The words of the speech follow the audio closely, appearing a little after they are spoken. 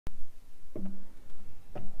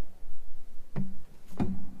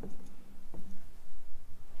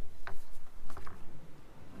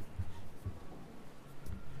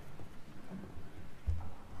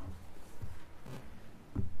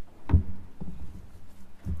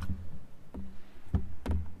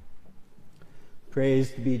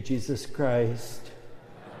Praised be Jesus Christ.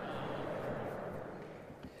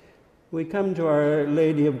 We come to Our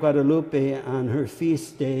Lady of Guadalupe on her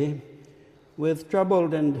feast day with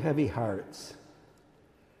troubled and heavy hearts.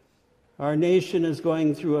 Our nation is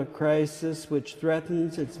going through a crisis which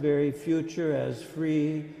threatens its very future as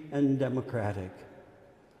free and democratic.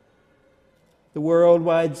 The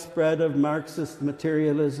worldwide spread of Marxist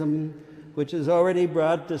materialism, which has already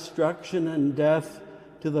brought destruction and death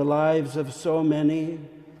to the lives of so many,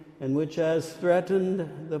 and which has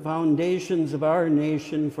threatened the foundations of our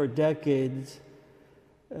nation for decades,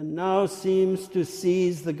 and now seems to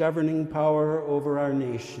seize the governing power over our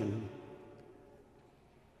nation.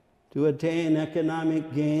 To attain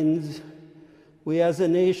economic gains, we as a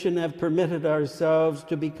nation have permitted ourselves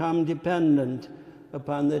to become dependent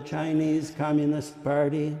upon the Chinese Communist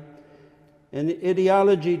Party, an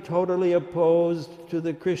ideology totally opposed to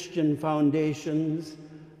the Christian foundations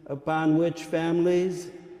upon which families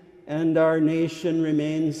and our nation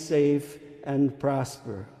remain safe and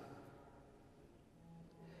prosper.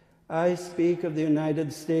 I speak of the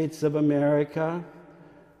United States of America,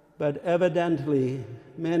 but evidently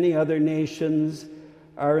many other nations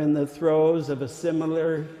are in the throes of a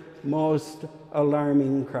similar, most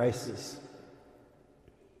alarming crisis.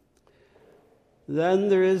 Then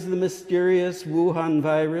there is the mysterious Wuhan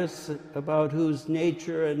virus, about whose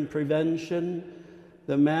nature and prevention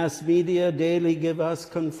the mass media daily give us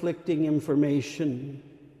conflicting information.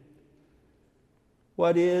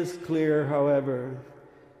 What is clear, however,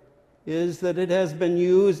 is that it has been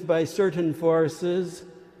used by certain forces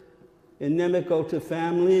inimical to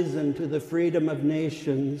families and to the freedom of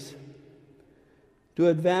nations to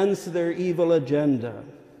advance their evil agenda.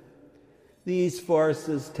 These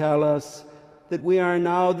forces tell us that we are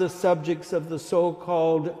now the subjects of the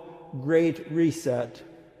so-called Great Reset,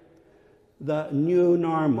 the new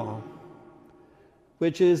normal,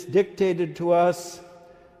 which is dictated to us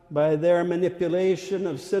by their manipulation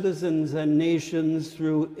of citizens and nations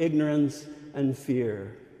through ignorance and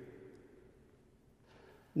fear.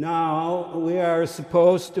 Now we are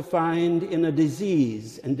supposed to find in a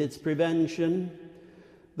disease and its prevention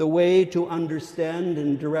the way to understand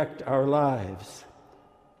and direct our lives,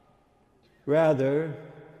 rather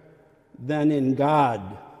than in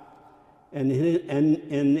God and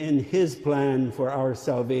in His plan for our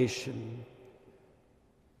salvation.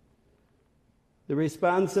 The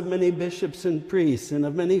response of many bishops and priests and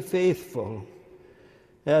of many faithful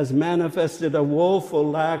has manifested a woeful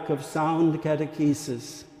lack of sound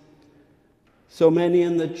catechesis. So many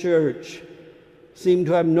in the Church seem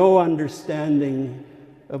to have no understanding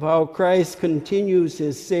of how Christ continues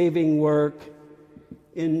His saving work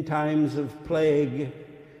in times of plague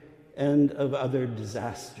and of other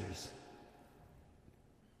disasters.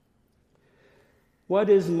 What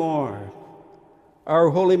is more, our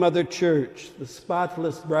Holy Mother Church, the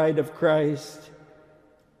spotless bride of Christ,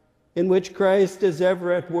 in which Christ is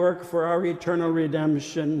ever at work for our eternal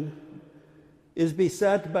redemption, is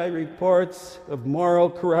beset by reports of moral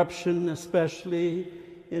corruption, especially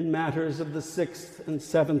in matters of the 6th and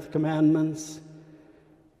 7th commandments,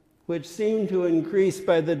 which seem to increase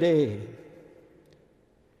by the day.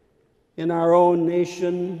 In our own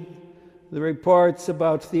nation, the reports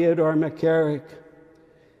about Theodore McCarrick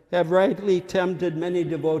have rightly tempted many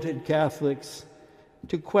devoted Catholics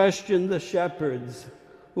to question the shepherds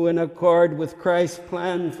who, in accord with Christ's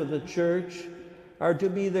plan for the Church, are to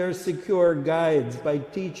be their secure guides by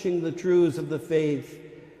teaching the truths of the faith,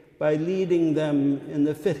 by leading them in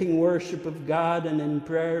the fitting worship of God and in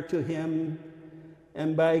prayer to Him,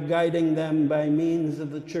 and by guiding them by means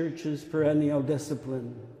of the Church's perennial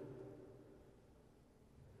discipline.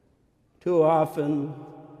 Too often,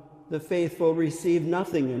 the faithful receive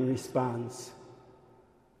nothing in response,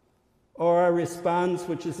 or a response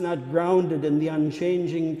which is not grounded in the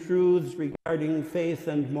unchanging truths regarding faith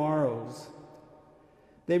and morals.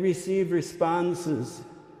 They receive responses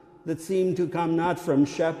that seem to come not from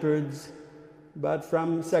shepherds, but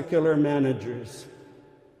from secular managers.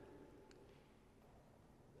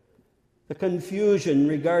 The confusion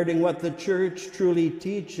regarding what the Church truly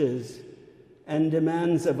teaches and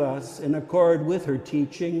demands of us in accord with her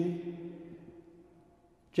teaching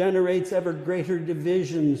generates ever greater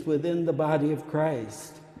divisions within the body of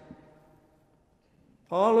Christ.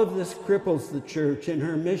 All of this cripples the Church in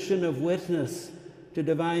her mission of witness to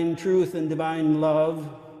divine truth and divine love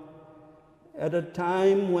at a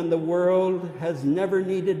time when the world has never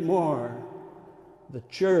needed more the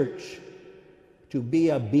Church to be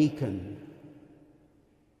a beacon.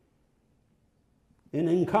 In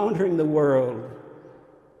encountering the world,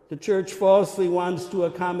 the Church falsely wants to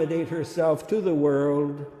accommodate herself to the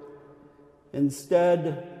world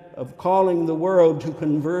instead of calling the world to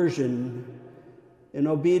conversion in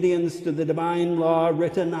obedience to the divine law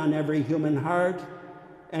written on every human heart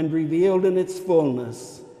and revealed in its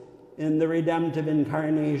fullness in the redemptive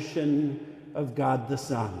incarnation of God the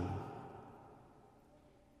Son.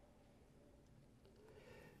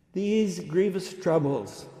 These grievous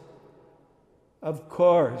troubles, of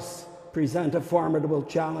course, present a formidable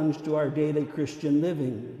challenge to our daily Christian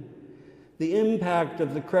living. The impact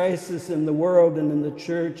of the crisis in the world and in the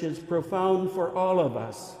church is profound for all of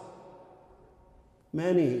us.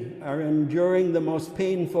 Many are enduring the most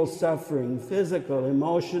painful suffering, physical,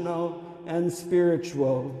 emotional, and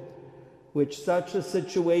spiritual, which such a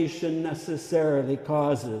situation necessarily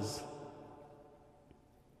causes.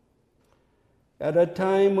 At a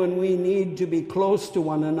time when we need to be close to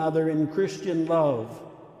one another in Christian love,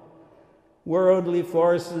 worldly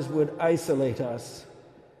forces would isolate us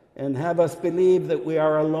and have us believe that we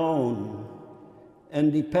are alone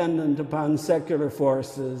and dependent upon secular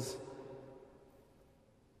forces,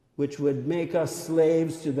 which would make us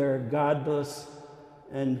slaves to their godless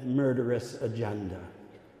and murderous agenda.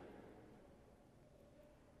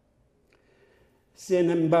 Sin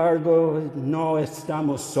embargo, no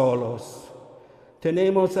estamos solos.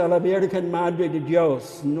 Tenemos a la Virgen Madre de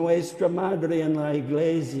Dios, nuestra Madre en la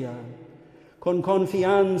Iglesia. Con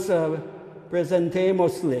confianza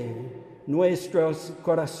presentémosle nuestros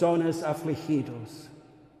corazones afligidos.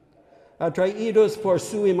 Atraídos por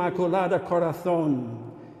su inmaculada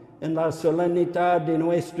corazón, en la solemnidad de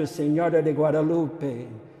Nuestra Señora de Guadalupe,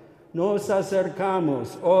 nos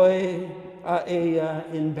acercamos hoy a ella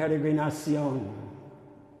en peregrinación.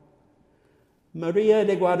 María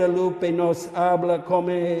de Guadalupe nos habla como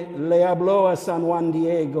le habló a San Juan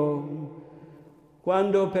Diego,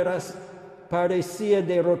 cuando parecía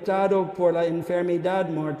derrotado por la enfermedad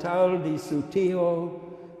mortal de su tío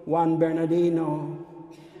Juan Bernardino,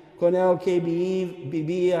 con el que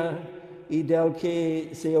vivía y del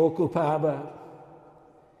que se ocupaba.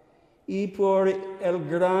 Y por el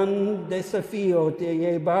gran desafío de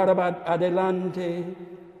llevar adelante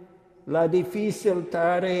la difícil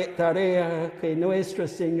tarea que Nuestra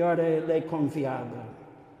Señora le confiaba.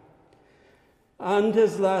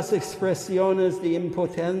 Antes las expresiones de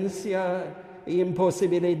impotencia e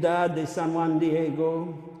imposibilidad de San Juan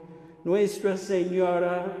Diego, Nuestra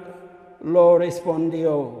Señora lo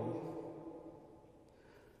respondió: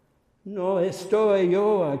 no estoy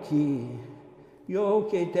yo aquí, yo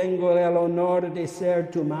que tengo el honor de ser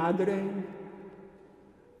tu madre.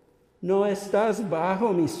 ¿No estás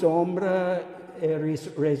bajo mi sombra y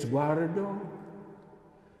resguardo?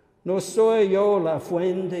 ¿No soy yo la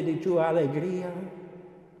fuente de tu alegría?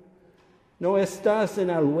 ¿No estás en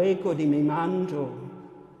el hueco de mi manto,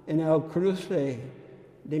 en el cruce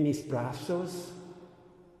de mis brazos?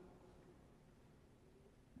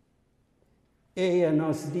 Ella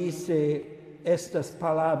nos dice estas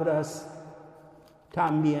palabras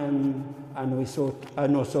también a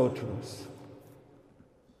nosotros.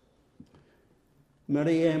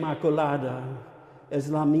 María Inmaculada es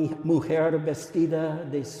la mujer vestida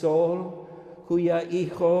de sol, cuyo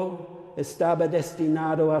hijo estaba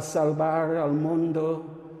destinado a salvar al mundo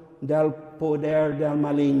del poder del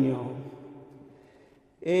maligno.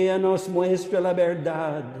 Ella nos muestra la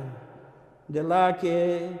verdad de la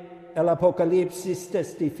que el Apocalipsis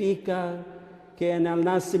testifica, que en el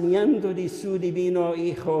nacimiento de su divino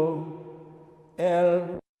Hijo,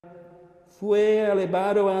 Él fue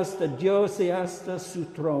elevado hasta Dios y hasta su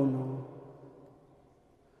trono.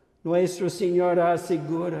 Nuestro Señor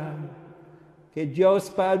asegura que Dios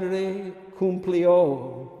Padre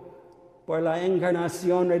cumplió por la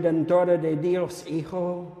encarnación redentora de Dios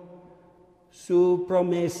Hijo su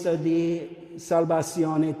promesa de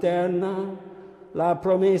salvación eterna, la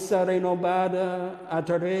promesa renovada a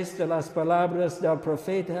través de las palabras del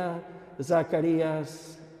profeta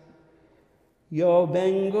Zacarías. Yo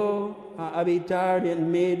vengo a habitar en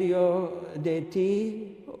medio de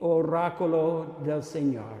ti, oráculo del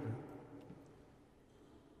Señor.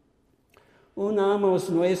 Unamos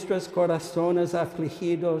nuestros corazones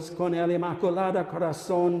afligidos con el inmaculado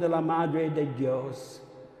corazón de la Madre de Dios,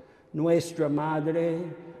 nuestra Madre,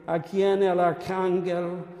 a quien el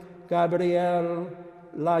arcángel Gabriel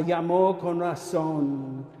la llamó con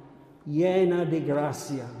razón, llena de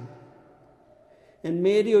gracia. En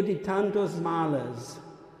medio de tantos males,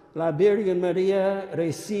 la Virgen María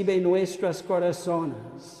recibe nuestros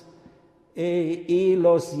corazones y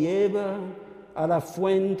los lleva a la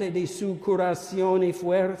fuente de su curación y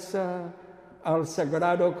fuerza, al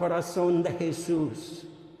Sagrado Corazón de Jesús,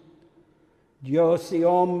 Dios y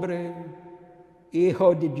hombre,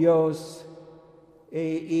 Hijo de Dios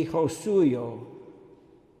hijo suyo.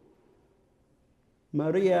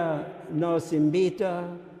 María nos invita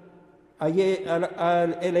a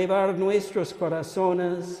elevar nuestros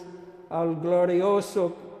corazones al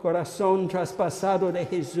glorioso corazón traspasado de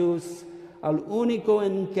Jesús, al único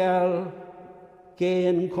en que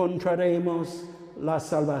encontraremos la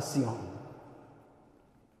salvación.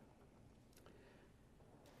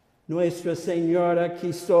 Nuestra Señora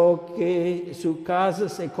quiso que su casa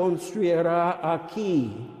se construyera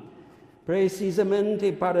aquí,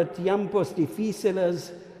 precisamente para tiempos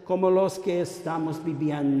difíciles como los que estamos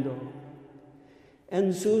viviendo.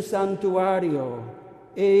 En su santuario,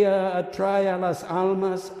 ella atrae a las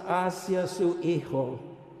almas hacia su Hijo,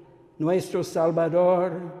 nuestro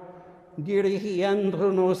Salvador,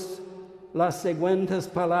 dirigiéndonos las siguientes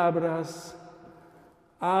palabras: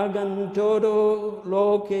 hagan todo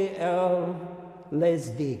lo que Él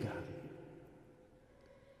les diga.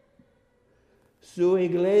 Su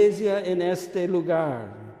iglesia en este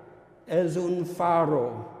lugar es un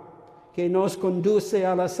faro que nos conduce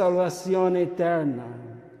a la salvación eterna.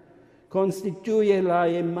 Constituye la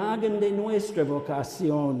imagen de nuestra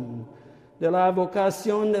vocación, de la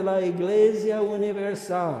vocación de la Iglesia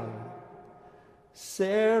universal.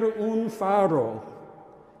 Ser un faro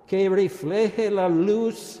que refleje la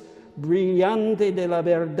luz brillante de la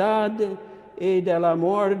verdad y del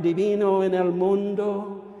amor divino en el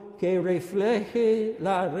mundo, que refleje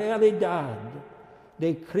la realidad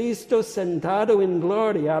de Cristo sentado en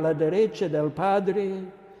gloria a la derecha del Padre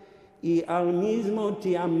y al mismo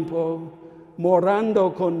tiempo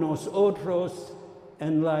morando con nosotros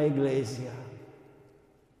en la Iglesia.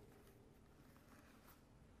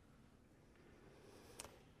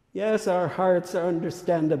 Yes, our hearts are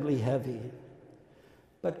understandably heavy,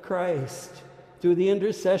 but Christ, through the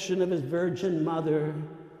intercession of his Virgin Mother,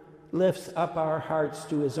 lifts up our hearts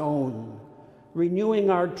to his own, renewing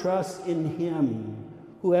our trust in him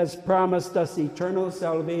who has promised us eternal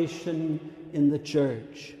salvation in the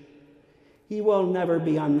church. He will never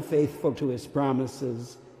be unfaithful to his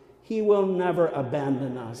promises. He will never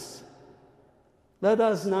abandon us. Let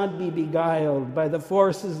us not be beguiled by the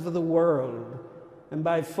forces of the world and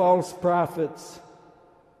by false prophets.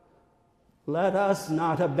 Let us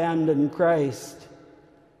not abandon Christ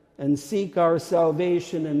and seek our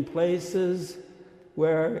salvation in places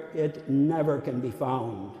where it never can be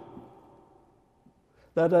found.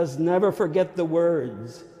 Let us never forget the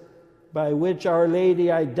words by which Our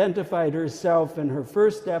Lady identified herself in her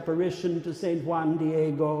first apparition to St. Juan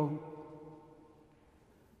Diego.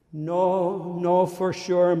 Know for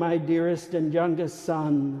sure, my dearest and youngest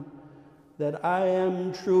son, that I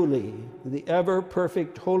am truly the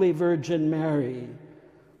ever-perfect Holy Virgin Mary,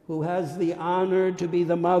 who has the honor to be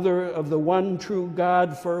the mother of the one true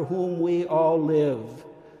God for whom we all live,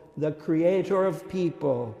 the Creator of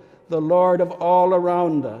people, the Lord of all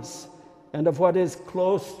around us, and of what is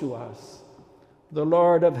close to us, the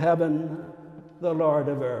Lord of heaven, the Lord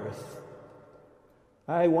of earth.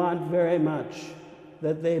 I want very much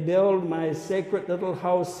that they build my sacred little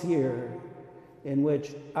house here, in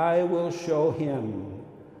which I will show him.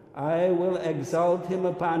 I will exalt him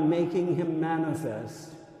upon making him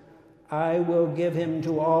manifest. I will give him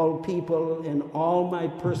to all people in all my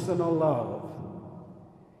personal love.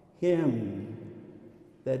 Him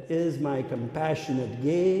that is my compassionate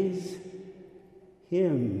gaze,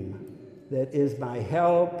 him that is my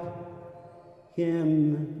help,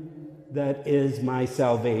 him that is my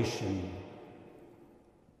salvation.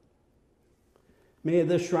 May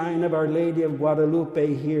the shrine of Our Lady of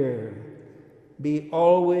Guadalupe here be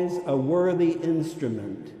always a worthy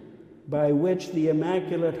instrument by which the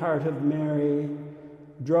Immaculate Heart of Mary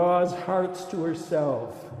draws hearts to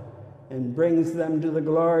herself and brings them to the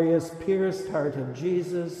glorious pierced heart of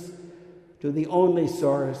Jesus, to the only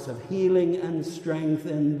source of healing and strength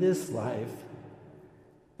in this life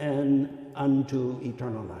and unto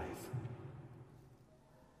eternal life.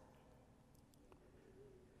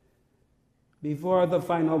 Before the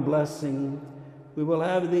final blessing, we will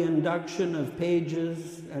have the induction of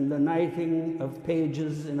pages and the knighting of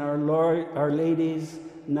pages in Our Lady's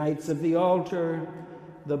Knights of the Altar,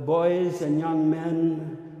 the boys and young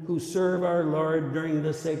men who serve our Lord during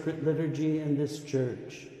the sacred liturgy in this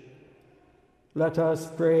church. Let us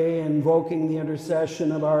pray, invoking the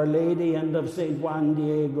intercession of Our Lady and of St. Juan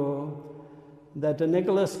Diego, that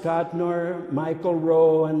Nicholas Cotnor, Michael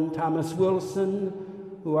Rowe, and Thomas Wilson,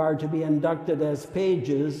 who are to be inducted as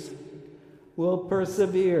pages, will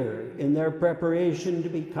persevere in their preparation to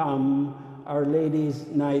become Our Lady's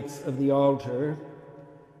Knights of the Altar,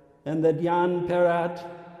 and that Jan Perat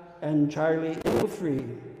and Charlie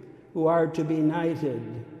Ilfrey, who are to be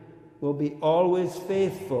knighted, will be always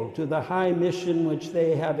faithful to the high mission which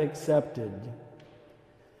they have accepted.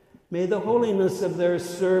 May the holiness of their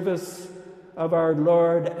service of our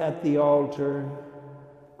Lord at the altar,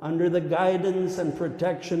 under the guidance and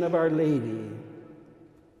protection of Our Lady,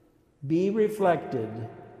 be reflected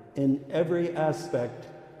in every aspect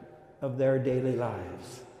of their daily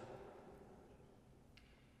lives.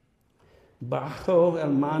 Bajo el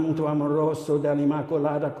manto amoroso del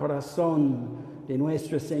Inmaculado Corazón de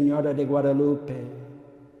Nuestra Señora de Guadalupe,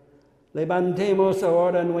 levantemos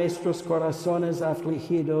ahora nuestros corazones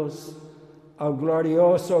afligidos al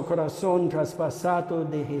glorioso corazón traspasado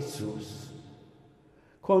de Jesús,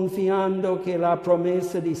 confiando que la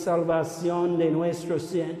promesa de salvación de nuestro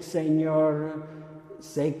Señor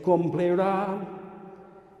se cumplirá.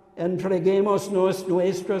 Entreguemos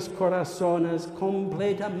nuestros corazones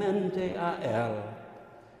completamente a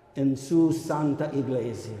Él en su Santa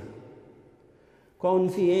Iglesia.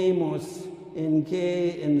 Confiemos en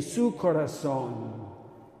que en su corazón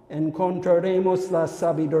encontraremos la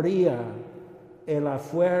sabiduría y la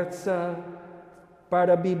fuerza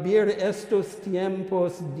para vivir estos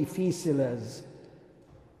tiempos difíciles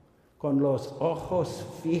con los ojos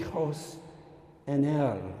fijos en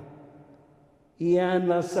Él y en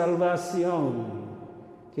la salvación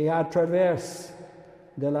que a través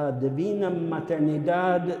de la divina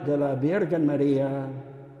maternidad de la Virgen María,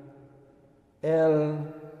 Él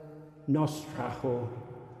nos trajo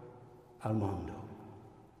al mundo.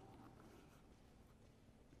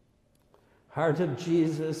 Heart of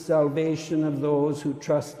Jesus, salvation of those who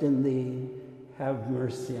trust in Thee, have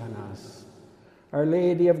mercy on us. Our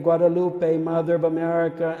Lady of Guadalupe, Mother of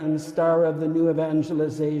America and Star of the New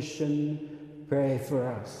Evangelization, pray for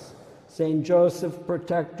us. Saint Joseph,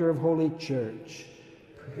 Protector of Holy Church,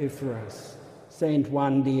 pray for us. Saint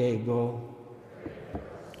Juan Diego,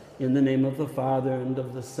 in the name of the Father, and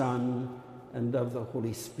of the Son, and of the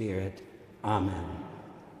Holy Spirit. Amen.